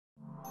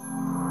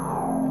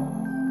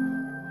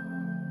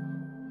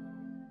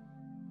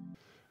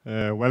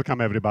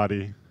Welcome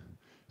everybody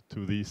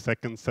to the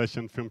second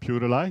session from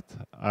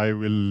Purolite. I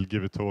will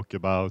give a talk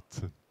about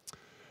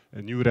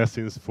new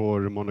resins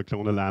for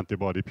monoclonal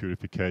antibody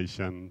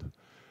purification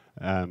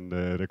and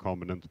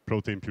recombinant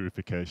protein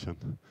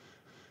purification.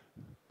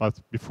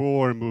 But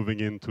before moving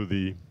into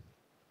the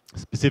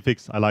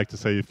specifics, I'd like to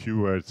say a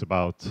few words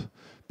about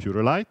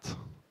Purolite.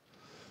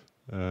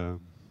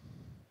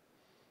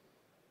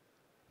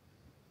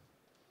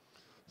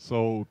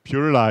 So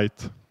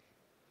Purolite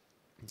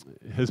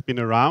has been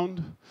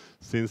around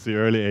since the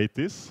early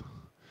 80s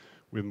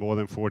with more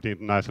than 40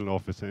 international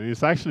offices. And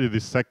it's actually the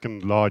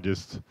second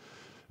largest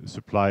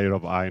supplier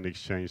of ion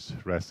exchange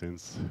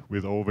resins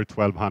with over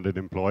 1,200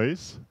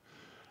 employees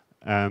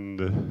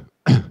and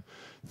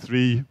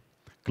 3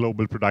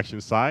 global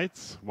production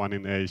sites, one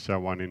in Asia,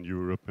 one in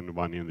Europe, and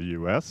one in the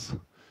US.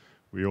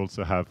 We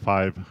also have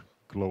 5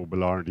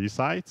 global R&D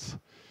sites,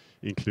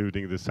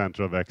 including the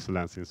Center of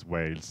Excellence in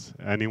Wales.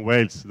 And in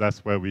Wales,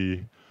 that's where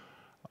we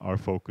are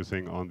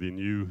focusing on the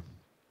new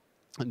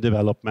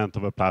development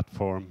of a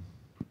platform,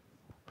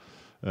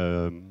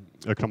 a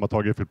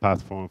chromatography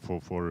platform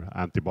for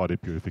antibody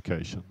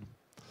purification.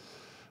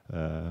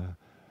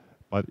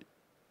 But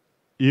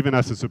even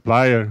as a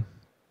supplier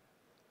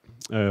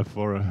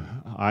for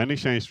ion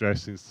exchange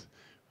resins,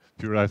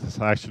 Purolite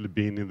has actually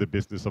been in the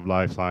business of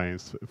life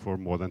science for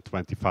more than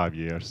 25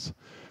 years,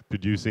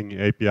 producing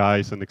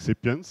APIs and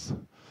excipients.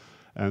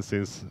 And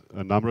since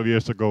a number of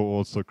years ago,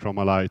 also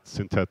Chromolite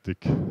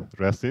synthetic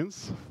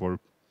resins for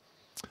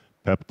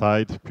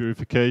peptide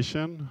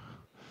purification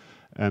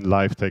and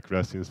LifeTech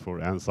resins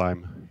for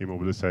enzyme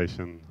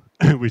immobilization,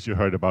 which you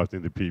heard about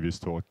in the previous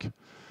talk.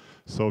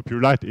 So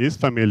Purolite is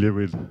familiar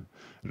with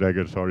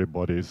regulatory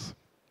bodies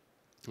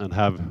and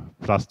have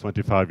plus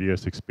 25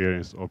 years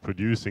experience of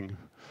producing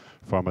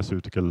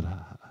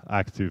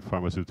active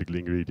pharmaceutical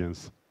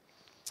ingredients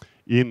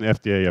in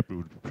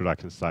FDA-approved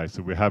production sites.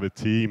 So we have a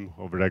team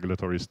of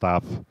regulatory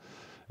staff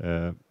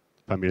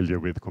familiar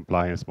with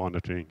compliance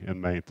monitoring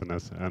and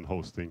maintenance and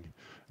hosting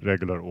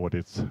regular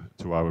audits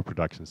to our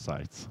production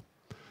sites.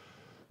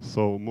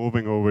 So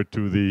moving over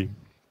to the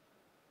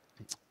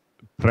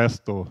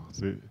Presto,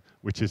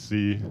 which is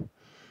the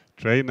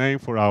trade name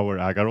for our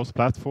agarose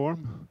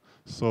platform.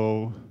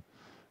 So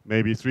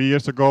maybe 3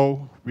 years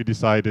ago, we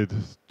decided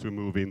to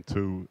move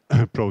into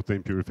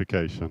protein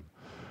purification.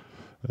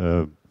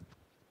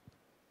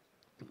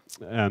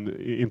 And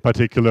in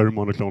particular,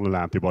 monoclonal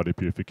antibody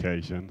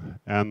purification.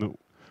 And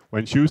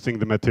when choosing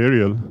the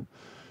material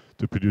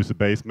to produce a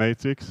base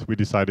matrix, we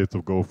decided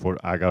to go for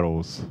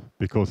agarose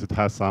because it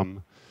has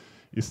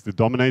it's the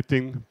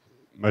dominating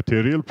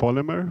material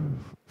polymer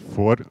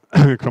for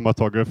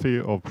chromatography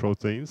of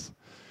proteins.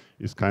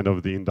 It's kind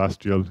of the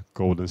industrial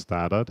golden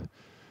standard.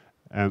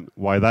 And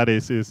why that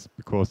is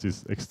because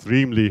it's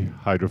extremely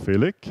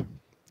hydrophilic,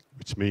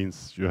 which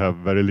means you have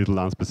very little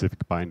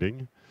unspecific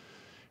binding.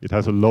 It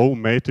has a low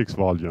matrix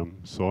volume,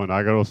 so an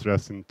agarose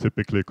resin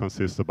typically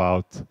consists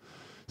about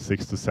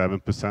 6 to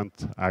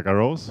 7%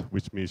 agarose,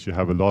 which means you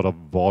have a lot of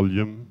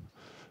volume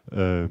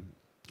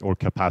or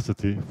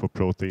capacity for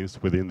proteins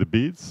within the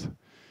beads.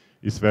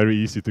 It's very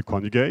easy to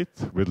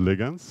conjugate with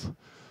ligands.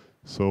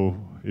 So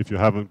if you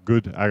have a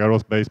good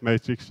agarose-based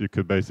matrix, you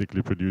could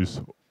basically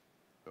produce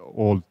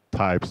all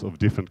types of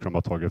different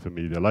chromatography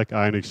media, like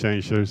ion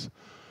exchangers,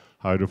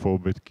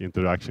 hydrophobic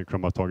interaction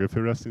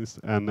chromatography resins,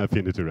 and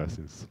affinity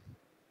resins.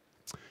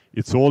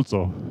 It's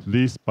also,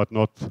 least but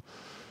not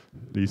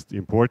least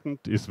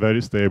important, is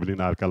very stable in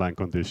alkaline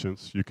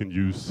conditions. You can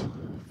use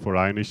for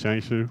ion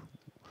exchanger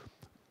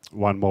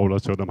 1 mole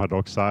of sodium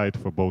hydroxide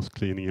for both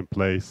cleaning in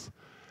place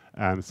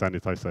and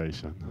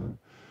sanitization.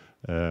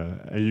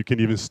 And you can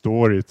even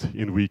store it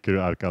in weaker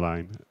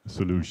alkaline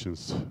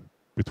solutions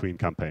between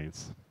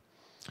campaigns.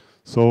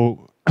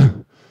 So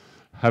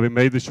having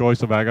made the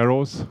choice of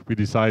agarose, we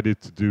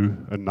decided to do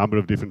a number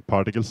of different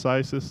particle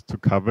sizes to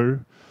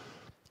cover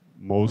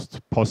most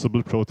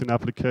possible protein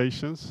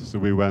applications. So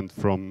we went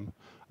from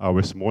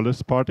our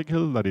smallest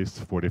particle, that is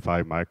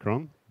 45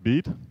 micron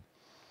bead,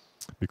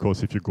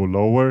 because if you go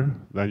lower,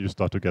 then you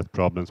start to get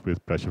problems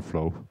with pressure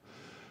flow.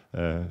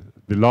 The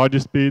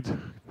largest bead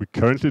we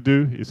currently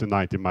do is a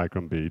 90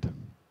 micron bead.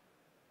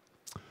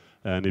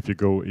 And if you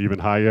go even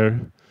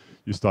higher,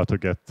 you start to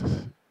get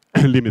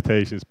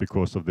limitations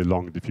because of the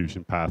long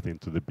diffusion path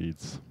into the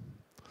beads.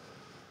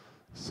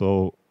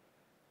 So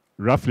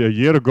roughly a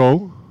year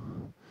ago,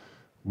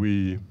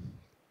 we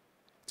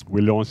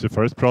launched the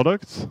first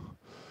products,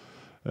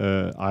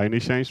 ion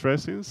exchange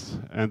resins,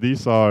 and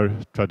these are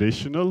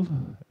traditional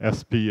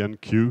SP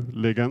and Q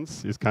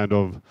ligands. It's kind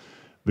of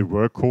the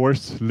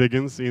workhorse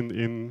ligands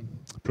in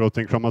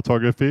protein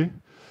chromatography.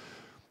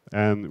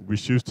 And we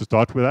choose to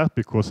start with that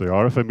because they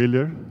are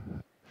familiar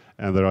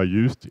and they are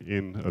used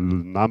in a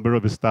number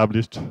of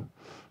established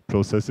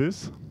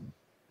processes.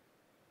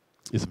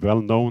 It's well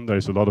known, there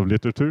is a lot of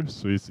literature,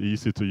 so it's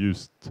easy to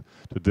use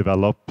to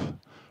develop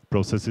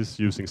processes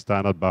using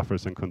standard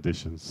buffers and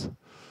conditions.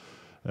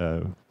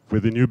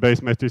 With the new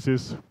base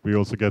matrices, we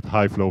also get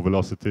high flow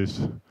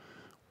velocities,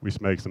 which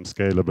makes them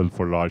scalable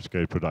for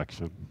large-scale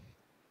production.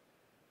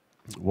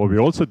 What we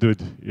also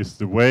did is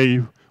the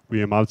way we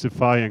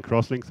emulsify and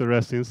cross-link the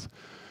resins,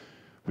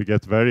 we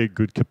get very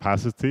good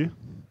capacity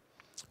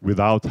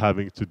without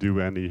having to do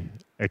any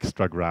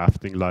extra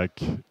grafting like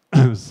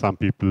some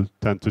people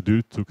tend to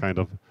do to kind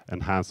of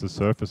enhance the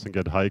surface and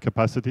get high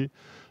capacity.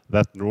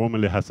 That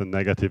normally has a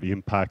negative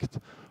impact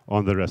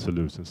on the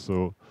resolution.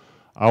 So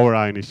our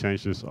ion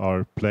exchanges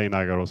are plain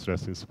agarose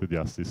resins with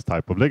just this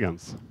type of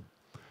ligands.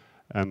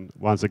 And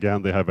once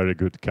again, they have very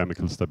good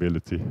chemical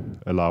stability,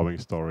 allowing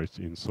storage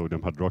in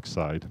sodium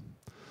hydroxide.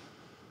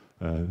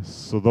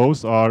 So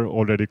those are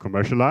already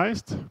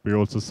commercialized. We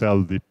also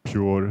sell the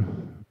pure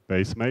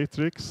base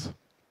matrix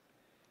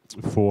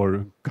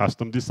for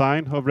custom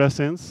design of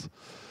resins.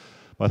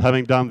 But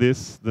having done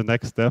this, the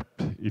next step,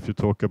 if you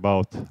talk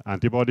about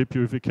antibody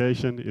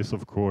purification, is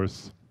of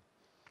course,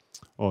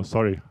 oh,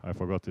 sorry, I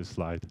forgot this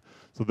slide.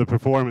 So the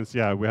performance,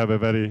 yeah, we have a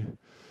very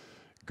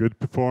good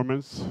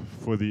performance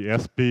for the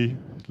SP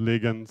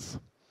ligands.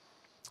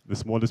 The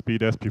smallest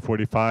bead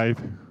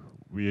SP45,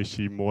 we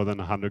achieve more than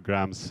 100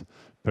 grams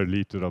per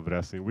liter of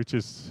resin, which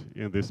is,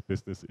 in this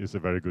business, is a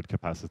very good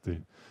capacity,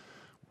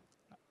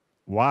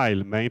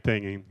 while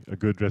maintaining a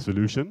good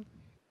resolution.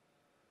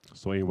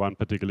 So in one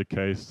particular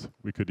case,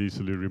 we could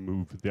easily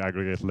remove the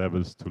aggregate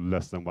levels to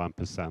less than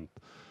 1%.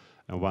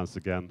 And once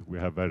again, we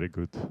have very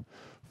good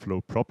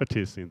flow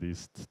properties in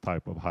these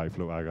type of high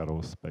flow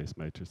agarose-based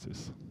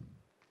matrices.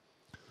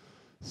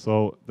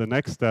 So the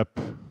next step,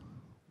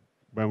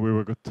 when we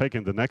were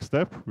taking the next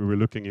step, we were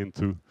looking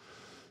into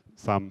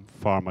some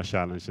pharma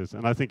challenges.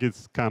 And I think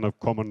it's kind of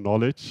common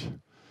knowledge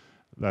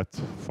that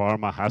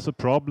pharma has a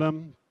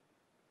problem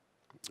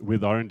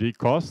with R&D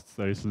costs.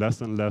 There is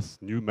less and less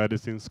new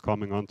medicines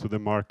coming onto the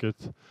market,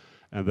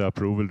 and the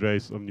approval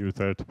rates of new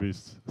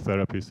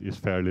therapies is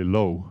fairly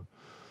low.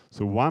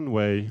 So one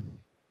way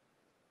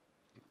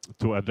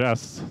to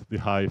address the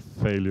high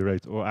failure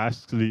rate, or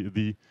actually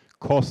the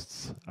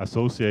costs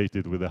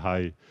associated with the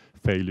high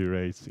failure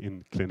rates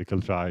in clinical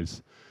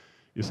trials,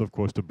 is of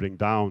course to bring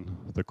down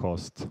the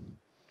cost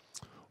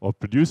of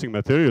producing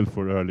material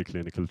for early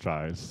clinical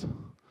trials.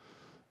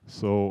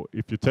 So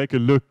if you take a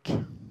look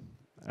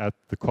at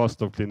the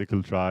cost of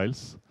clinical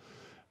trials,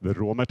 the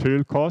raw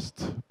material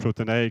cost,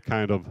 protein A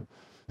kind of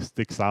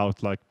sticks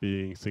out like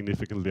being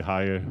significantly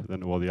higher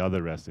than all the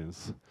other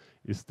resins.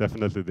 It's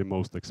definitely the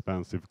most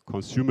expensive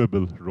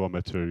consumable raw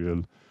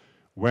material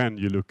when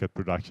you look at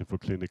production for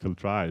clinical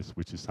trials,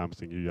 which is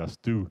something you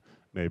just do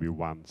maybe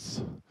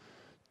once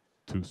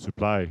to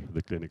supply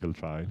the clinical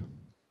trial.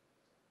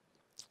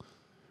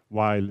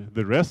 While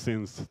the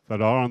resins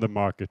that are on the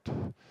market,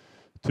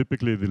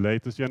 typically the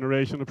latest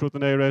generation of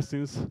protein A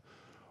resins,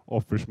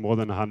 offers more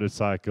than 100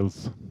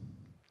 cycles,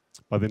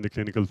 but in the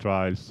clinical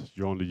trials,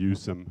 you only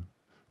use them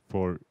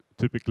for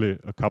typically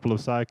a couple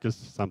of cycles,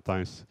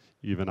 sometimes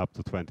even up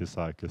to 20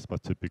 cycles,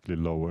 but typically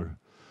lower.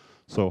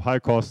 So high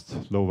cost,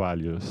 low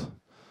values.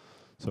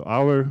 So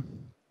our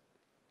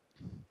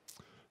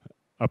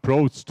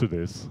approach to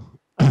this,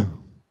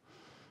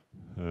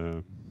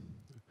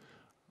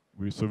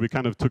 we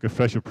kind of took a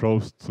fresh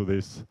approach to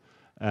this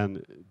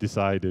and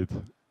decided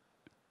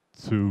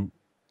to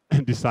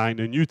design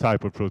a new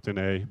type of protein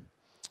A,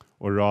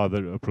 or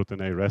rather a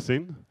protein A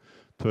resin,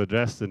 to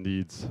address the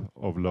needs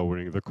of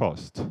lowering the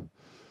cost.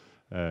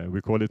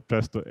 We call it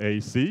Presto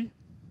AC.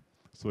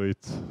 So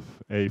it's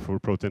A for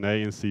protein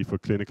A and C for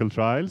clinical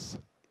trials.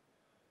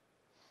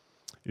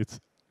 It's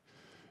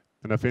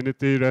an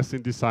affinity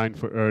resin designed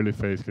for early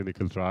phase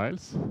clinical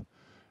trials.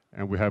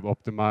 And we have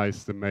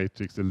optimized the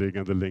matrix, the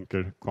ligand, the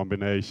linker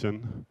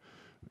combination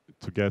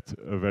to get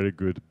a very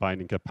good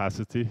binding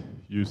capacity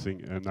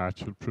using a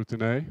natural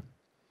protein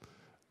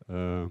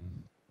A.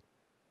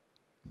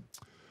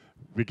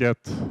 We get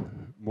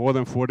more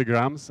than 40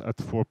 grams at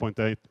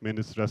 4.8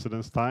 minutes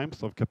residence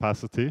times of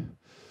capacity.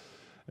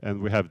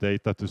 And we have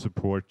data to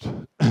support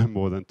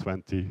more than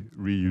 20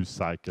 reuse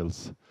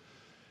cycles.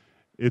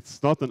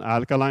 It's not an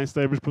alkaline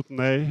stable protein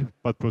A,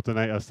 but protein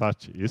A as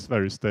such is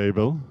very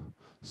stable.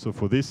 So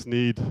for this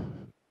need,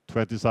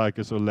 20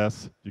 cycles or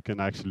less, you can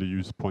actually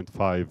use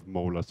 0.5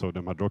 molar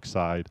sodium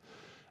hydroxide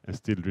and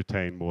still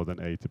retain more than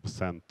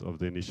 80% of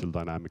the initial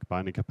dynamic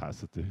binding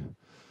capacity.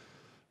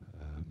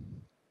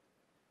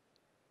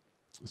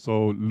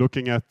 So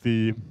looking at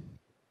the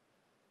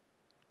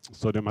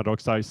sodium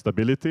hydroxide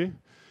stability,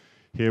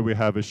 here we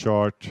have a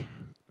chart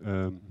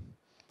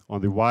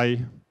on the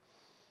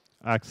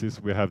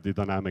y-axis. We have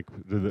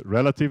the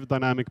relative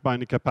dynamic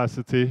binding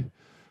capacity,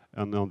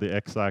 and on the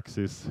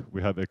x-axis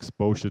we have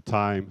exposure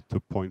time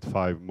to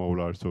 0.5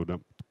 molar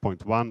sodium,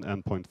 0.1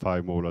 and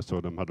 0.5 molar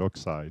sodium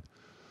hydroxide.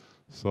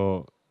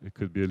 So it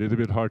could be a little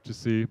bit hard to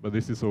see, but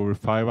this is over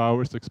 5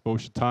 hours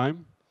exposure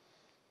time.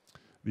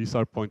 These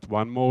are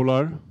 0.1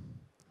 molar,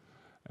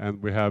 and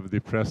we have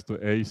the Presto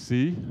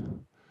AC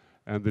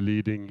and the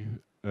leading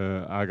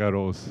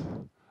agarose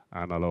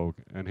analog.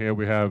 And here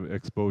we have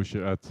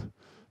exposure at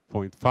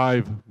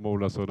 0.5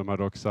 molar sodium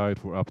hydroxide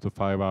for up to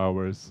 5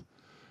 hours.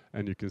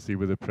 And you can see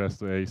with the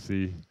Presto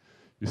AC,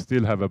 you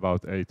still have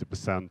about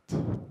 80%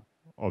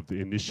 of the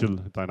initial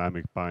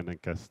dynamic binding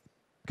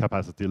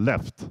capacity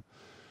left,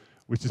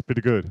 which is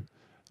pretty good.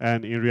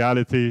 And in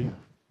reality,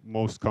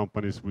 most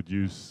companies would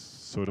use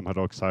sodium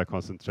hydroxide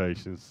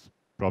concentrations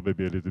probably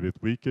be a little bit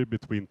weaker,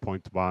 between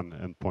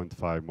 0.1 and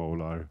 0.5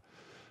 molar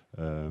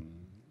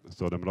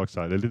sodium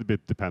hydroxide, a little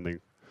bit depending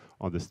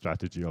on the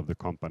strategy of the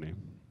company.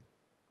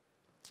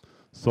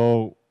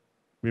 So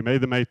we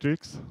made the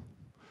matrix,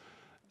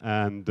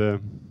 and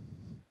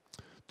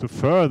to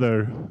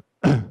further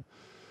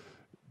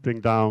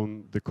bring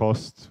down the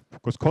cost,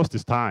 because cost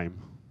is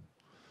time,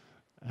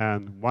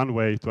 and one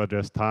way to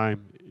address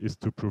time is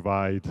to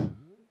provide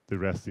the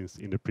resins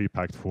in a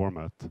pre-packed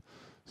format.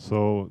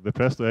 So the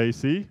Presto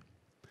AC,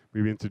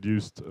 we've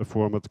introduced a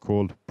format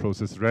called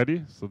process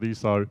ready. So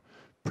these are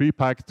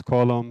pre-packed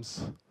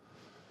columns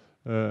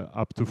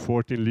up to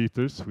 14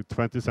 liters with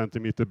 20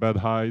 centimeter bed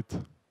height,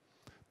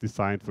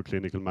 designed for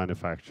clinical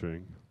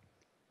manufacturing.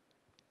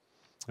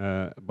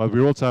 But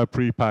we also have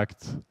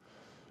pre-packed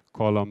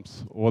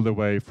columns all the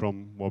way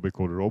from what we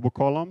call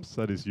robo-columns,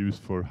 that is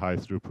used for high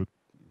throughput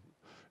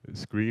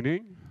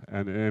screening,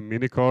 and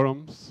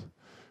mini-chrome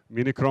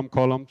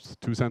columns,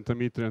 2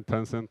 centimeter and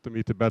 10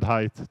 centimeter bed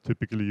height,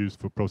 typically used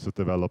for process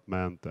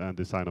development and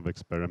design of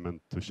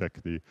experiment to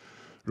check the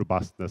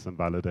robustness and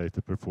validate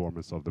the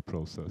performance of the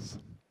process.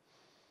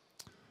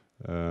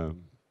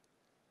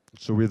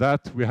 So with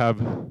that, we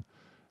have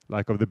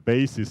like of the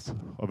basis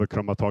of a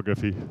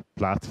chromatography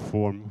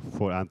platform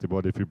for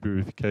antibody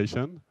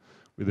purification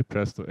with the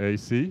Presto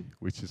AC,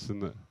 which is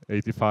an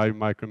 85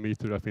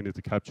 micrometer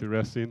affinity capture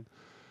resin,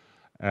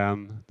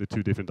 and the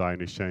 2 different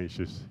ion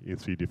exchanges in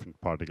 3 different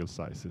particle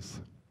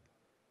sizes.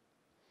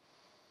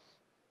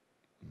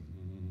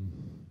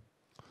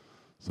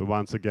 So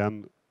once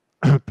again,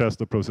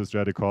 Presto process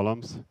ready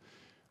columns.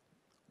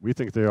 We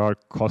think they are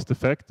cost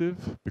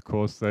effective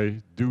because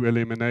they do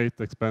eliminate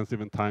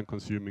expensive and time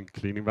consuming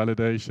cleaning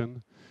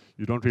validation.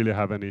 You don't really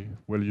have any,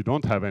 well, you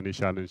don't have any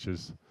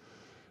challenges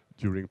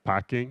during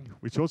packing,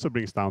 which also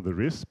brings down the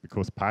risk,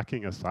 because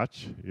packing as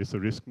such is a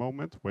risk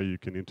moment where you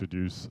can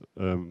introduce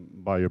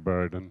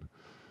bioburden,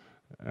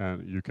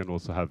 and you can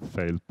also have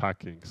failed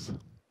packings.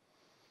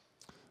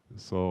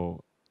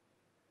 So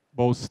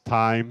both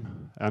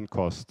time and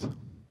cost.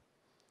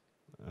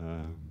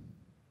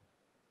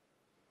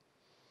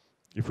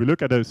 If we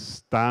look at a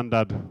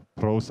standard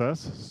process,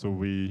 so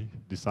we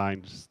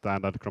designed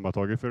standard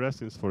chromatography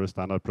resins for a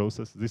standard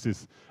process. This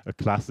is a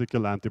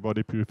classical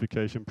antibody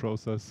purification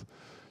process.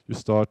 You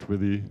start with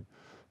the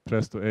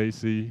Presto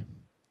AC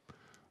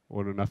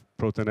or a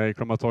protein A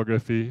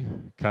chromatography,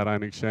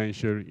 cation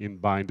exchanger in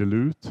bind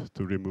dilute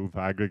to remove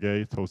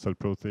aggregate, host cell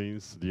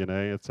proteins,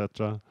 DNA,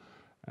 etc.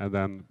 And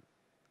then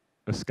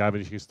a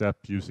scavenging step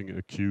using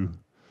a Q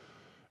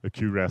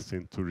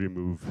resin to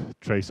remove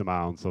trace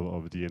amounts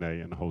of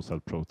DNA and host cell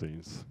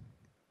proteins.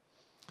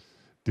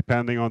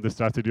 Depending on the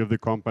strategy of the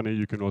company,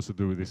 you can also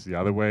do this the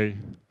other way.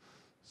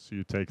 So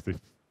you take the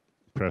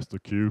Presto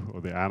Q or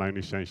the anion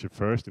exchanger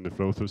first in the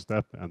flow-through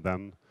step, and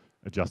then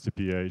adjust the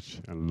pH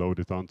and load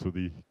it onto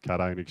the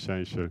cation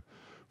exchanger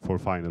for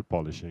final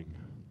polishing.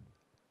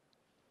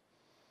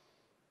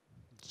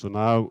 So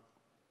now,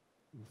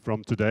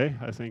 from today,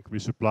 I think we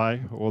supply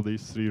all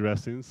these 3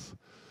 resins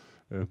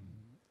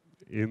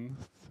in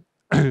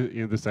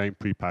the same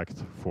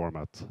pre-packed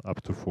format,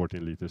 up to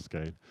 14 liter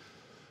scale.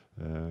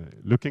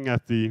 Looking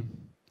at the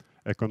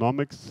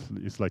economics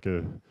is like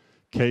a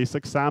case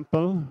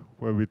example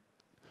where we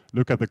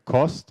look at the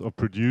cost of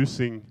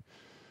producing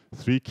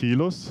 3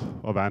 kilos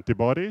of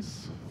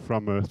antibodies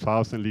from a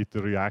 1,000 liter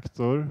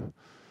reactor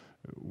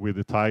with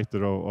a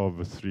titer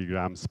of 3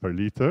 grams per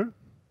liter.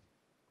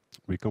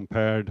 We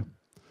compared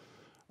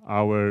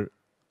a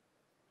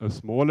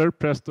smaller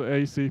Presto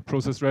AC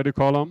process ready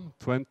column,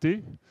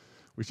 20,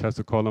 which has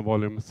a column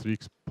volume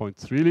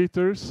 3.3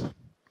 liters,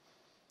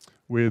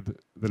 with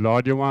the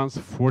larger ones,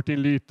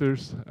 14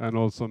 liters, and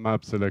also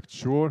MAB Select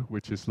Sure,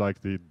 which is like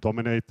the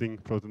dominating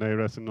protein A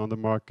resin on the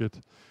market,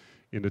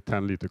 in the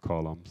 10 liter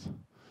columns.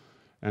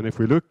 And if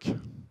we look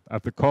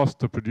at the cost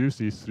to produce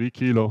these 3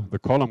 kilo, the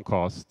column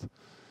cost,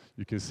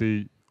 you can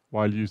see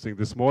while using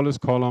the smallest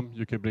column,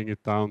 you can bring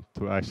it down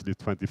to actually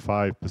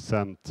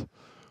 25%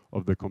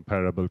 of the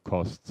comparable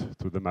cost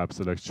to the MAB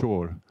Select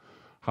Sure.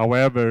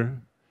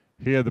 However,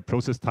 here the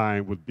process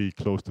time would be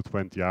close to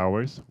 20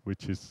 hours,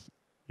 which is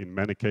in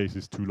many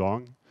cases too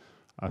long.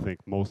 I think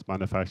most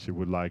manufacturers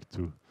would like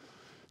to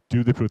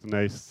do the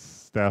proteinase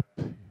step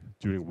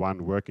during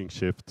 1 working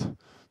shift,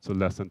 so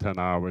less than 10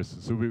 hours.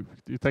 So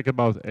you take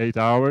about 8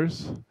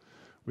 hours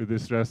with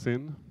this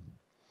resin,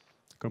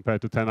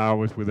 compared to 10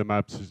 hours with the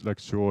MAB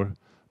Select Sure,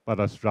 but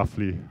that's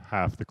roughly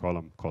half the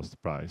column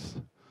cost price.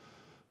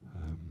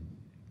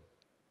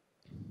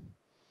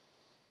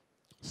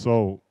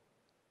 So,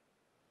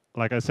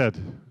 like I said,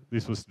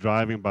 this was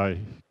driving by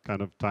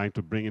kind of trying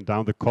to bring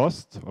down the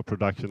cost of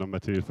production of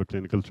material for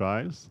clinical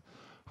trials.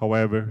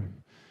 However,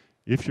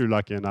 if you're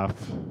lucky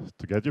enough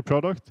to get your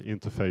product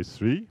into phase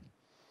 3,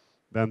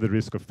 then the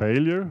risk of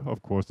failure,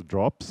 of course,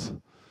 drops,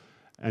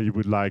 and you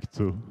would like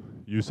to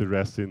use a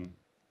resin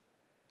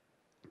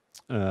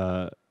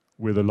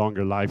with a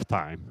longer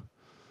lifetime.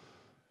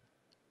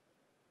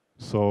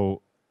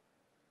 So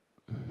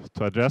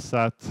to address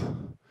that,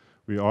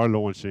 we are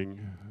launching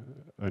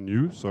a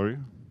new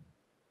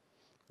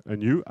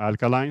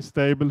alkaline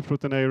stable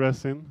protein A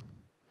resin,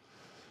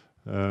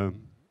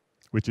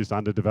 which is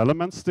under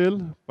development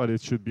still, but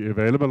it should be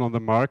available on the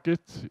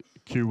market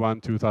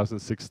Q1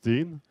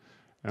 2016.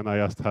 And I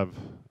just have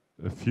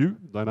a few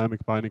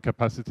dynamic binding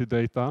capacity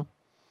data.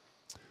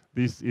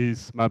 This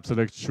is MAB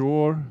Select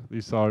Sure.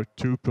 These are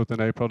 2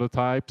 protein A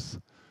prototypes.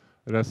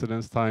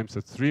 Residence times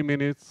at 3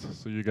 minutes,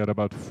 so you get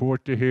about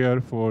 40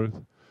 here for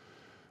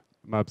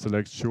MAB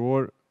Select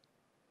Sure,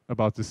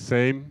 about the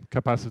same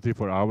capacity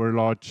for our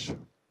large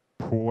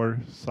pore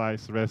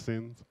size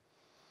resin.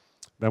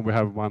 Then we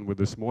have one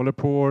with a smaller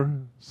pore,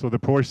 so the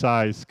pore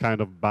size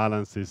kind of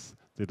balances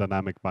the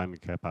dynamic binding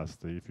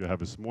capacity. If you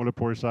have a smaller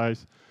pore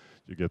size,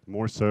 you get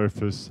more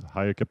surface,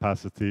 higher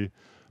capacity,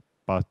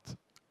 but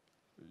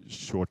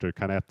shorter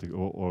kinetic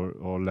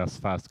or less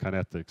fast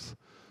kinetics.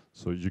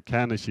 So you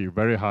can achieve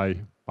very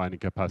high binding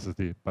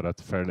capacity, but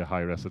at fairly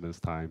high residence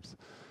times.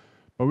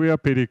 But we are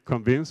pretty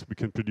convinced we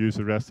can produce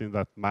a resin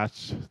that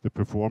match the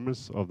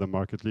performance of the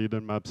market leader,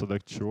 MAB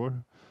Select Sure.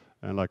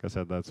 And like I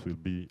said, that will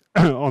be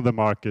on the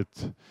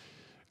market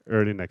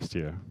early next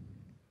year.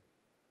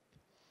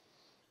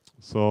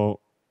 So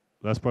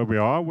that's where we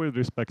are with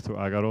respect to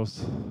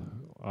agarose,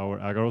 our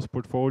agarose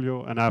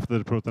portfolio. And after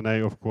the protein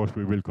A, of course,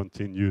 we will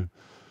continue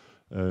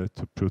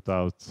to put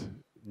out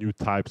new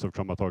types of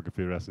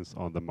chromatography resins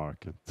on the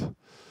market.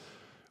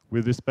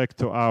 With respect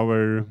to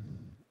our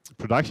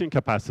production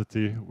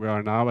capacity, we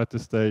are now at the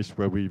stage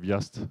where we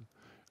just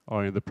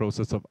are in the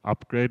process of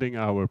upgrading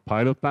our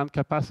pilot plant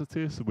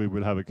capacity. So we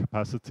will have a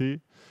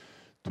capacity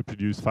to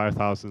produce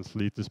 5,000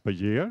 liters per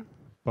year,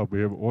 but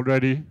we have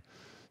already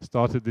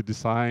started the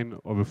design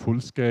of a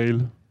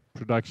full-scale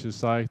production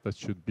site that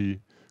should be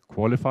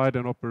qualified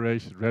and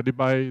operation ready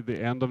by the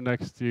end of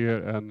next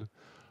year and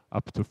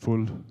up to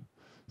full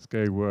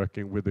scale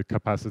working with a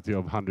capacity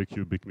of 100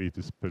 cubic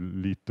meters per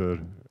liter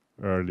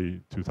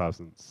early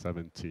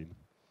 2017.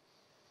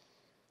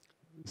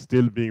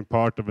 Still being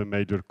part of a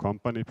major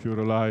company,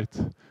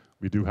 Purolite,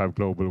 we do have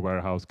global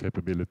warehouse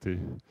capability.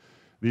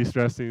 These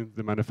resins,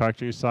 the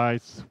manufacturing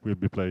sites will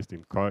be placed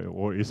in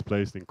is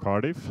placed in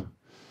Cardiff,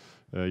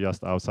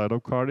 just outside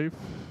of Cardiff,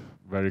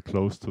 very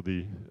close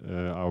to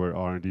our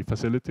R&D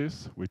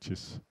facilities, which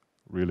is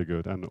really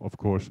good. And of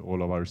course,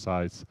 all of our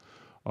sites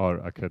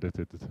are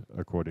accredited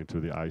according to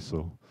the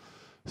ISO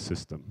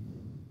system.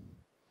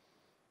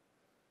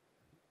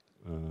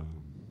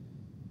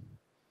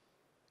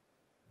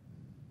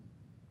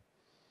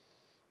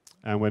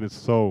 And when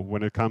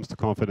it comes to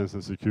confidence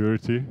and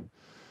security,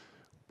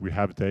 we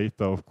have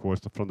data, of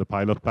course, from the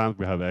pilot plant.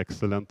 We have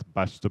excellent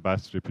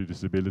batch-to-batch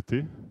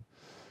reproducibility.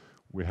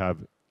 We have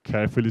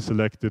carefully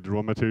selected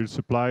raw material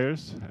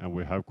suppliers, and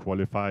we have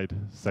qualified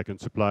second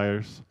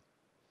suppliers.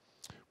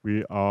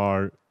 We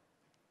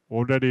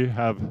already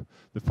have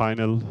the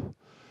final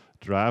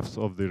drafts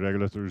of the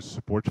regulatory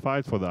support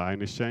files for the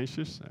ion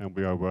exchanges, and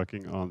we are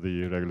working on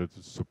the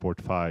regulatory support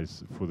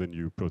files for the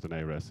new protein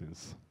A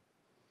resins.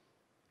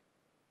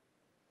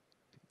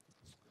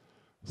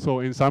 So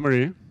in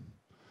summary,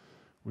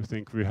 we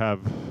think we have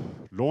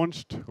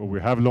launched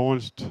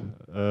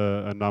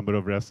a number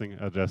of resin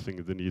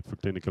addressing the need for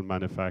clinical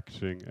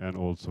manufacturing and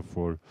also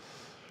for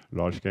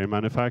large-scale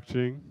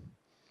manufacturing.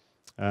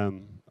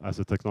 And as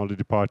a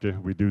technology partner,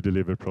 we do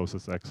deliver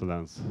process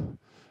excellence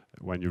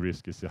when your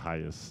risk is the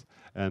highest.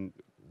 And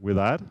with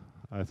that,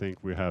 I think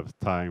we have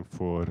time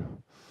for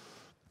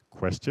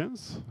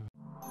questions.